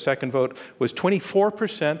 20%, their second vote was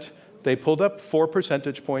 24%. They pulled up 4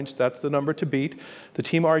 percentage points. That's the number to beat. The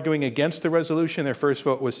team arguing against the resolution, their first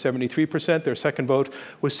vote was 73%. Their second vote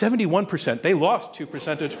was 71%. They lost 2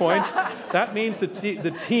 percentage points. That means that the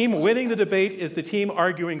team winning the debate is the team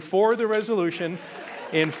arguing for the resolution.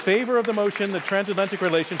 In favor of the motion, the transatlantic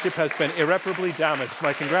relationship has been irreparably damaged.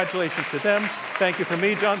 My congratulations to them. Thank you from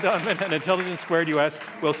me, John Donvan, and Intelligence Squared US.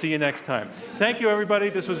 We'll see you next time. Thank you, everybody.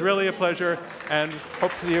 This was really a pleasure, and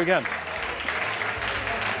hope to see you again.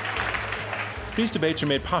 These debates are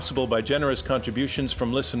made possible by generous contributions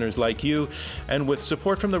from listeners like you and with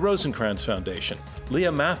support from the Rosencrantz Foundation. Leah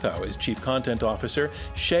Mathau is Chief Content Officer,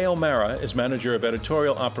 Shay O'Mara is Manager of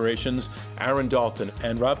Editorial Operations, Aaron Dalton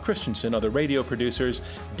and Rob Christensen are the radio producers,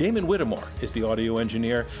 Damon Whittemore is the audio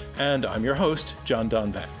engineer, and I'm your host, John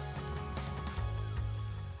Donvan.